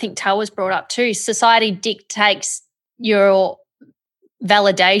 and I think Tal was brought up too. Society dictates your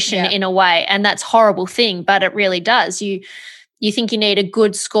validation in a way, and that's a horrible thing, but it really does. You think you need a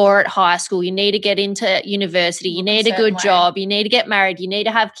good score at high school, you need to get into university, you need a good job, you need to get married, you need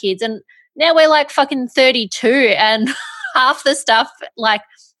to have kids, and now we're like fucking 32 and half the stuff like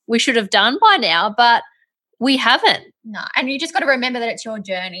we should have done by now, but we haven't. No, and you just got to remember that it's your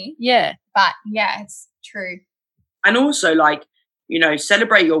journey. Yeah. But yeah, it's true. And also, like, you know,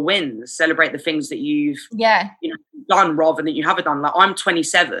 celebrate your wins, celebrate the things that you've done rather than you haven't done. Like, I'm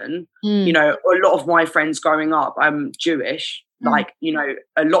 27, you know, a lot of my friends growing up, I'm Jewish, like, you know,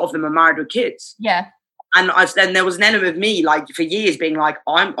 a lot of them are married with kids. Yeah. And then there was an element of me, like, for years being like,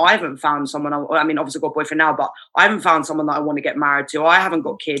 I haven't found someone, I mean, obviously I've got a boyfriend now, but I haven't found someone that I want to get married to. I haven't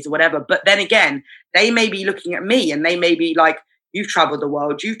got kids or whatever. But then again, they may be looking at me and they may be like, you've traveled the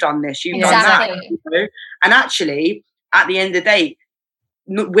world, you've done this, you've done that. You know? And actually, at the end of the day,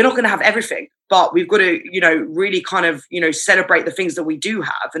 we're not going to have everything, but we've got to, you know, really kind of, you know, celebrate the things that we do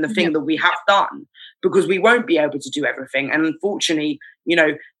have and the thing that we have done, because we won't be able to do everything. And unfortunately, you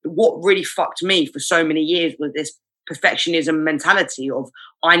know, what really fucked me for so many years was this perfectionism mentality of,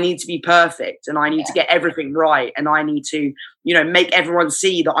 I need to be perfect and I need to get everything right. And I need to, you know, make everyone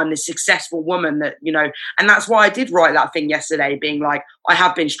see that I'm this successful woman that, you know, and that's why I did write that thing yesterday being like, I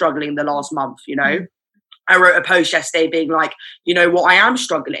have been struggling the last month, you know. I wrote a post yesterday being like, you know what, I am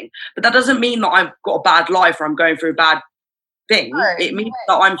struggling. But that doesn't mean that I've got a bad life or I'm going through a bad thing. No, it means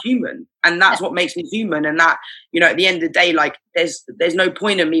that I'm human. And that's what makes me human. And that, you know, at the end of the day, like, there's no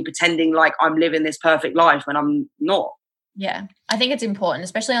point in me pretending like I'm living this perfect life when I'm not. Yeah. I think it's important,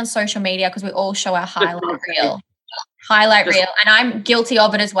 especially on social media, because we all show our highlight reel. And I'm guilty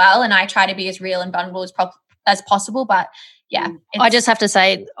of it as well. And I try to be as real and vulnerable as possible. But yeah, I just have to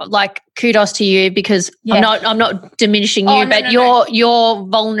say, like, kudos to you, because I'm not diminishing you, but your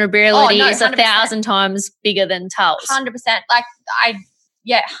vulnerability is 1,000 times bigger than Tal's. 100%. Like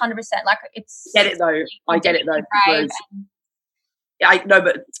 100%. Like, it's. I get it though. Because, I know,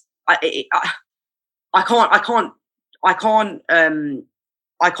 but I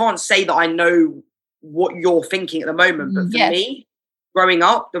can't say that I know what you're thinking at the moment, but for me, growing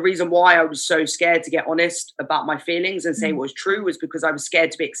up, the reason why I was so scared to get honest about my feelings and say what was true was because I was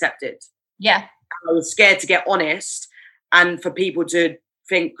scared to be accepted. Yeah. I was scared to get honest and for people to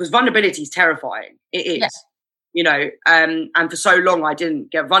think, because vulnerability is terrifying. It is, you know, and for so long I didn't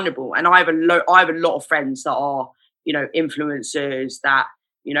get vulnerable. And I have a lot of friends that are, you know, influencers that,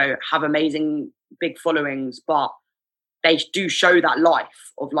 you know, have amazing big followings, but they do show that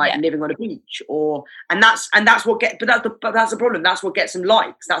life of like living on a beach and that's what that's the problem. That's what gets them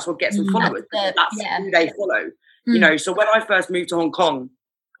likes. That's what gets them followers. That's who they follow. You know, so when I first moved to Hong Kong,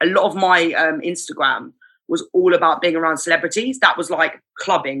 a lot of my Instagram was all about being around celebrities. That was like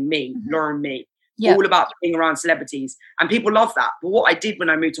clubbing me, Lauren me, all about being around celebrities. And people love that. But what I did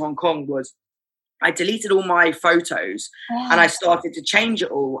when I moved to Hong Kong was I deleted all my photos and I started to change it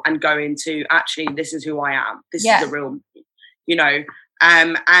all and go into, actually, this is who I am. This is the real me, you know.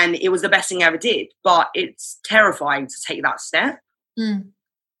 And it was the best thing I ever did. But it's terrifying to take that step. And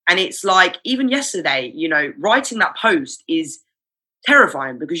it's like, even yesterday, you know, writing that post is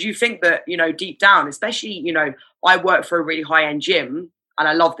terrifying because you think that, you know, deep down, especially, you know, I work for a really high-end gym and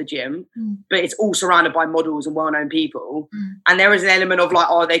I love the gym, but it's all surrounded by models and well-known people. And there is an element of like,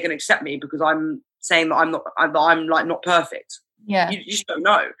 oh, are they going to accept me because I'm saying that I'm like not perfect? Yeah. You just don't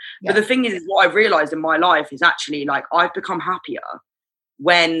know. But the thing is what I've realized in my life is actually like I've become happier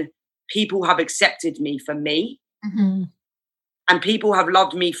when people have accepted me for me and people have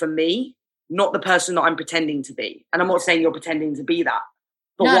loved me for me, not the person that I'm pretending to be. And I'm not saying you're pretending to be that,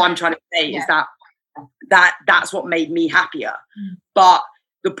 but what I'm trying to say is that's what made me happier. But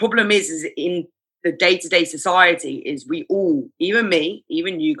the problem is in the day-to-day society is we all, even me,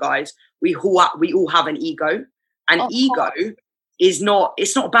 even you guys, we all have an ego, and ego is not,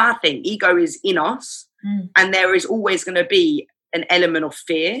 it's not a bad thing. Ego is in us, and there is always going to be an element of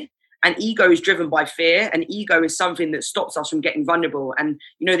fear, and ego is driven by fear, and ego is something that stops us from getting vulnerable. And,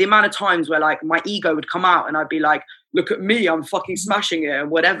 you know, the amount of times where like my ego would come out and I'd be like, look at me, I'm fucking smashing it and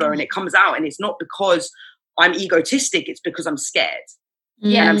whatever. And it comes out and it's not because I'm egotistic, it's because I'm scared.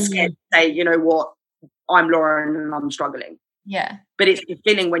 And I'm scared to say, you know what, I'm Lauren and I'm struggling. Yeah. But it's the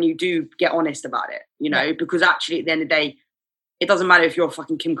feeling when you do get honest about it, you know, because actually at the end of the day, it doesn't matter if you're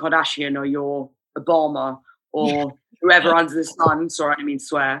fucking Kim Kardashian or you're Obama or whoever under the sun. Sorry, I didn't mean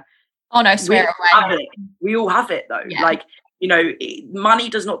swear. Oh no, swear away. We all have it though. Like, you know, money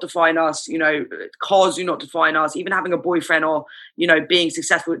does not define us, you know, cars do not define us, even having a boyfriend or, you know, being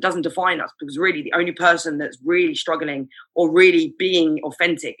successful, it doesn't define us, because really the only person that's really struggling or really being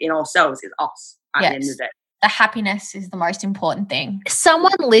authentic in ourselves is us at the end of the day. The happiness is the most important thing.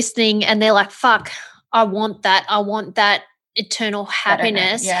 Someone listening and they're like, fuck, I want that eternal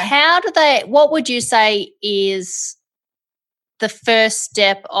happiness. What would you say is the first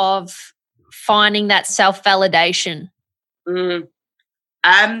step of finding that self-validation? The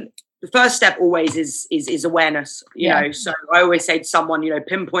first step always is awareness, you know. So I always say to someone, you know,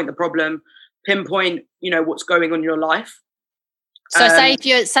 pinpoint the problem, pinpoint, you know, what's going on in your life, So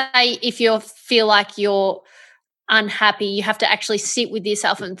if you feel like you're unhappy, you have to actually sit with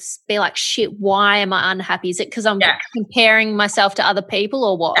yourself and be like, shit, why am I unhappy? Is it because I'm comparing myself to other people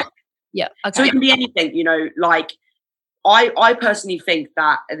or what? Yeah. Okay. So it can be anything, you know, like I personally think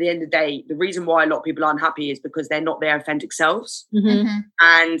that at the end of the day, the reason why a lot of people are unhappy is because they're not their authentic selves.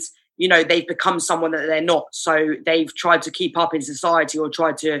 And, you know, they've become someone that they're not. So they've tried to keep up in society or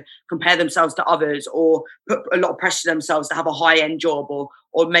tried to compare themselves to others or put a lot of pressure on themselves to have a high-end job or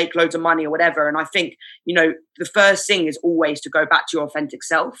make loads of money or whatever. And I think, you know, the first thing is always to go back to your authentic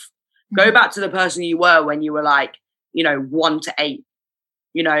self. Go back to the person you were when you were like, you know, 1 to 8,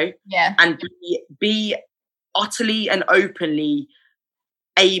 you know? Yeah. And be utterly and openly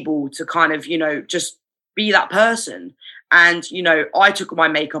able to kind of, you know, just be that person. And, you know, I took my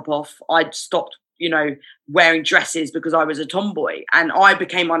makeup off. I'd stopped, you know, wearing dresses because I was a tomboy. And I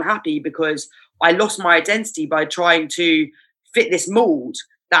became unhappy because I lost my identity by trying to fit this mold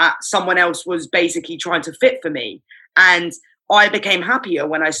that someone else was basically trying to fit for me. And I became happier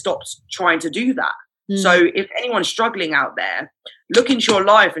when I stopped trying to do that. So if anyone's struggling out there, look into your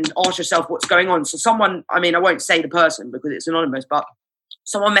life and ask yourself what's going on. So someone, I mean, I won't say the person because it's anonymous, but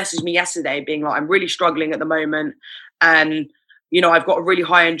someone messaged me yesterday being like, I'm really struggling at the moment. And, you know, I've got a really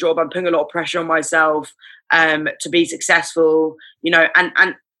high-end job. I'm putting a lot of pressure on myself to be successful, you know,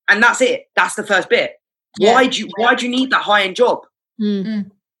 and that's it. That's the first bit. Yeah. Why do you need that high-end job? You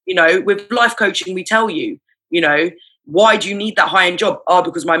know, with life coaching, we tell you, you know, why do you need that high-end job? Oh,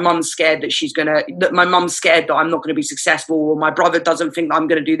 because my mum's scared that my mum's scared that I'm not going to be successful, or my brother doesn't think that I'm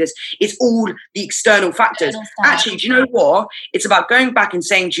going to do this. It's all the external factors. Actually, do you know what? It's about going back and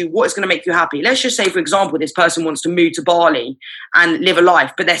saying to you, what is going to make you happy? Let's just say, for example, this person wants to move to Bali and live a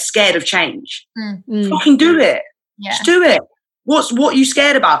life, but they're scared of change. Fucking do it. Yeah. Just do it. What are you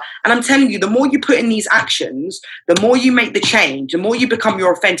scared about? And I'm telling you, the more you put in these actions, the more you make the change, the more you become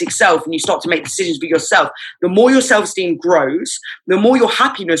your authentic self and you start to make decisions for yourself, the more your self-esteem grows, the more your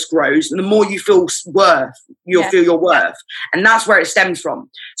happiness grows, and the more you feel feel your worth. And that's where it stems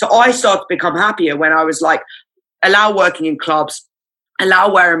from. So I started to become happier when I was like, allow working in clubs,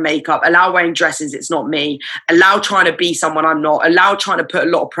 allow wearing makeup, allow wearing dresses, it's not me, allow trying to be someone I'm not, allow trying to put a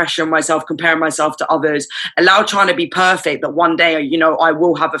lot of pressure on myself, comparing myself to others, allow trying to be perfect, that one day, you know, I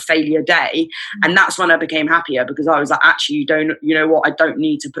will have a failure day. And that's when I became happier, because I was like, actually, you know what, I don't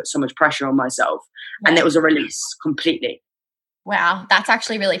need to put so much pressure on myself. And it was a release completely. Wow, that's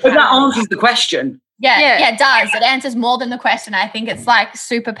actually really powerful. But that answers the question. Yeah, it does. It answers more than the question. I think it's like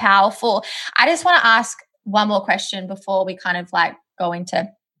super powerful. I just want to ask one more question before we kind of like go into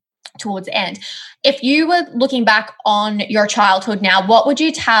towards the end. If you were looking back on your childhood now, what would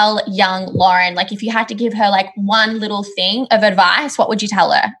you tell young Lauren? Like, if you had to give her like one little thing of advice, what would you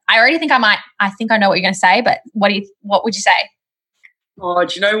tell her? I think I know what you're going to say, but what would you say? Oh,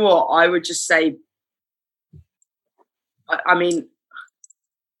 do you know what? I would just say, I mean,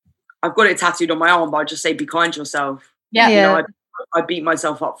 I've got it tattooed on my arm, but I'd just say, be kind to yourself. Yeah. You know, I beat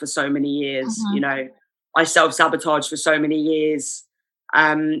myself up for so many years, you know, I self-sabotaged for so many years.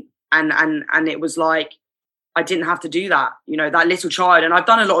 And it was like, I didn't have to do that, you know, that little child. And I've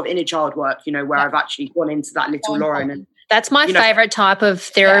done a lot of inner child work, you know, where I've actually gone into that little Lauren. And that's my favorite type of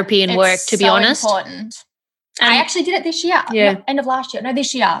therapy and work, to be honest. Important. I actually did it this year. Yeah. End of last year. No,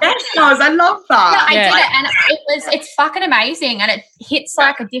 this year. Yes, I love that. Yeah, I did it. And it's fucking amazing. And it hits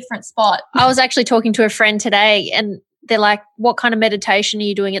like a different spot. I was actually talking to a friend today, and they're like, what kind of meditation are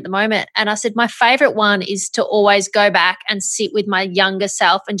you doing at the moment? And I said, my favorite one is to always go back and sit with my younger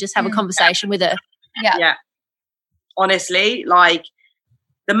self and just have a conversation with her. Yeah. Honestly, like,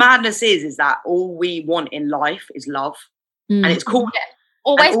 the madness is that all we want in life is love. And it's cool. Yeah.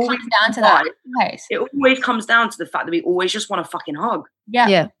 Always comes down to that. It always comes down to the fact that we always just want a fucking hug.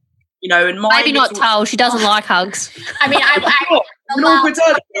 Yeah. You know, and maybe not Tal. She doesn't like hugs. I mean, I've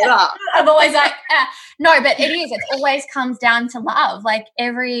always like, no, but it is. It always comes down to love. Like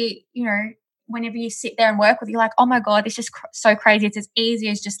you know, whenever you sit there and work with, you're like, oh my God, it's just so crazy. It's as easy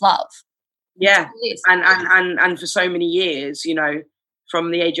as just love. Yeah, and for so many years, you know,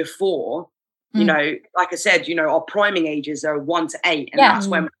 from the age of 4. You know, like I said, you know, our priming ages are 1 to 8, and that's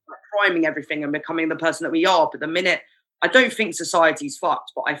when we're priming everything and becoming the person that we are. But the minute, I don't think society's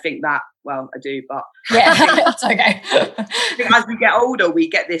fucked, but I think that, well, I do, but that's okay. As we get older, we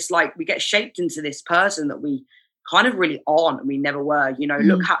get this, like, we get shaped into this person that we kind of really aren't, and we never were. You know,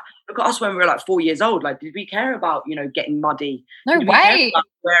 look at us when we were like 4 years old. Like, did we care about, you know, getting muddy? No way.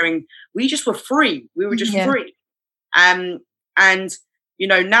 We just were free. We were just free. And you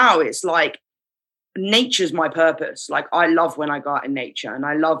know, now it's like, nature's my purpose. Like, I love when I go out in nature, and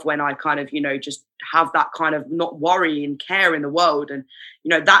I love when I kind of, just have that kind of not worry and care in the world. And,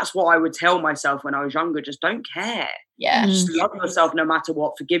 that's what I would tell myself when I was younger. Just don't care. Yeah. Just love yourself no matter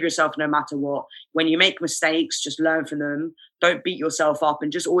what. Forgive yourself no matter what. When you make mistakes, just learn from them. Don't beat yourself up,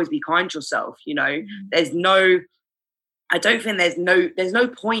 and just always be kind to yourself. I don't think there's no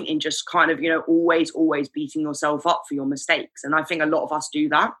point in just kind of, always beating yourself up for your mistakes. And I think a lot of us do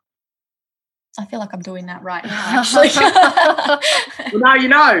that. I feel like I'm doing that right now, actually. Well, now you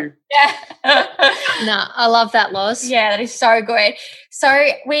know. Yeah. No, I love that, Loz. Yeah, that is so good.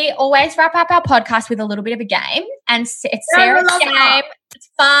 So we always wrap up our podcast with a little bit of a game, and it's Sarah's game. That. It's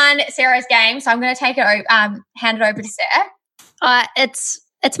fun, Sarah's game. So I'm going to take it, hand it over to Sarah.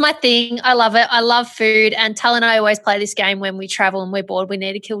 It's my thing. I love it. I love food, and Tal and I always play this game when we travel and we're bored. We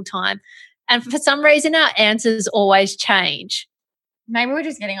need to kill time, and for some reason, our answers always change. Maybe we're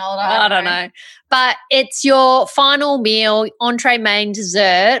just getting older. I don't know. But it's your final meal, entree, main,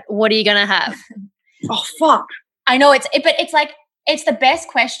 dessert. What are you going to have? Oh, fuck. I know but it's like, it's the best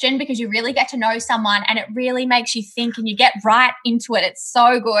question because you really get to know someone and it really makes you think and you get right into it. It's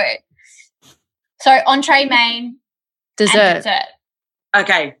so good. So entree, main, dessert.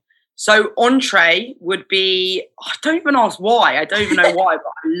 Okay. So entree would be, I don't even ask why. I don't even know why, but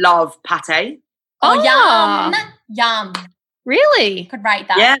I love pate. Oh, yum. Really? Could rate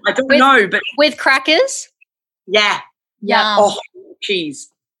that. Yeah, I don't know, but with crackers? Yeah. Yum. Oh, cheese.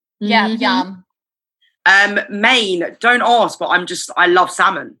 Yeah, yum. Main, don't ask, but I love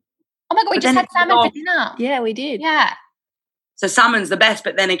salmon. Oh my God, we just had salmon for dinner. Yeah, we did. Yeah. So salmon's the best,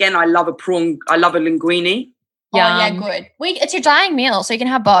 but then again, I love a prawn. I love a linguine. Oh, yeah, good. It's your dying meal, so you can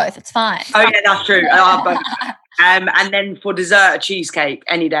have both. It's fine. Oh, yeah, that's true. I love both. And then for dessert, a cheesecake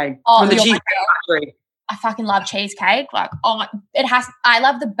any day. Oh, from the Cheesecake Factory. I fucking love cheesecake. Like, I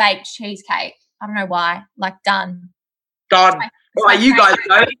love the baked cheesecake. I don't know why. Like, done. Done. Right, you guys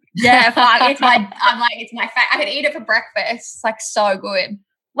know. Yeah, fuck. It's my favorite. I could eat it for breakfast. It's like so good.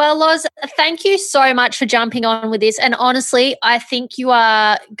 Well, Loz, thank you so much for jumping on with this. And honestly, I think you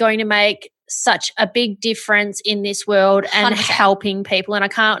are going to make such a big difference in this world and 100%. Helping people. And I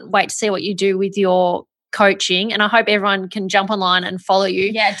can't wait to see what you do with your coaching, and I hope everyone can jump online and follow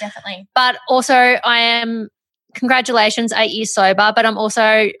you. Yeah, definitely. But also congratulations, 8 years sober, but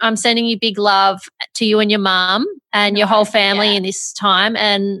I'm sending you big love to you and your mum and your whole family in this time,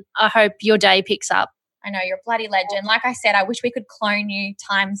 and I hope your day picks up. I know, you're a bloody legend. Like I said, I wish we could clone you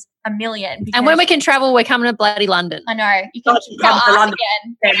times a million. And when we can travel, we're coming to bloody London. I know. You can come to London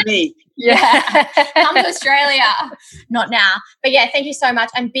again. Me. Yeah. Come to Australia. Not now. But yeah, thank you so much,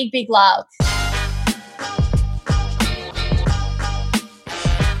 and big, big love.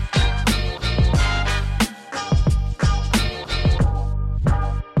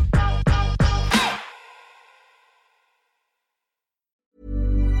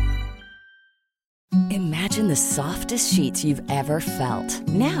 Imagine the softest sheets you've ever felt.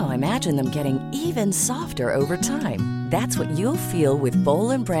 Now imagine them getting even softer over time. That's what you'll feel with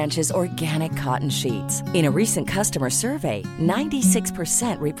Boll & Branch's organic cotton sheets. In a recent customer survey,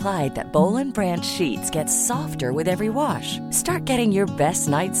 96% replied that Boll & Branch sheets get softer with every wash. Start getting your best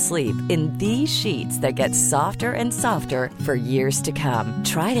night's sleep in these sheets that get softer and softer for years to come.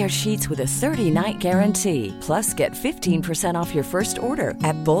 Try their sheets with a 30-night guarantee. Plus, get 15% off your first order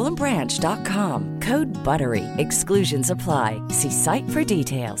at bollandbranch.com. Code BUTTERY. Exclusions apply. See site for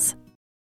details.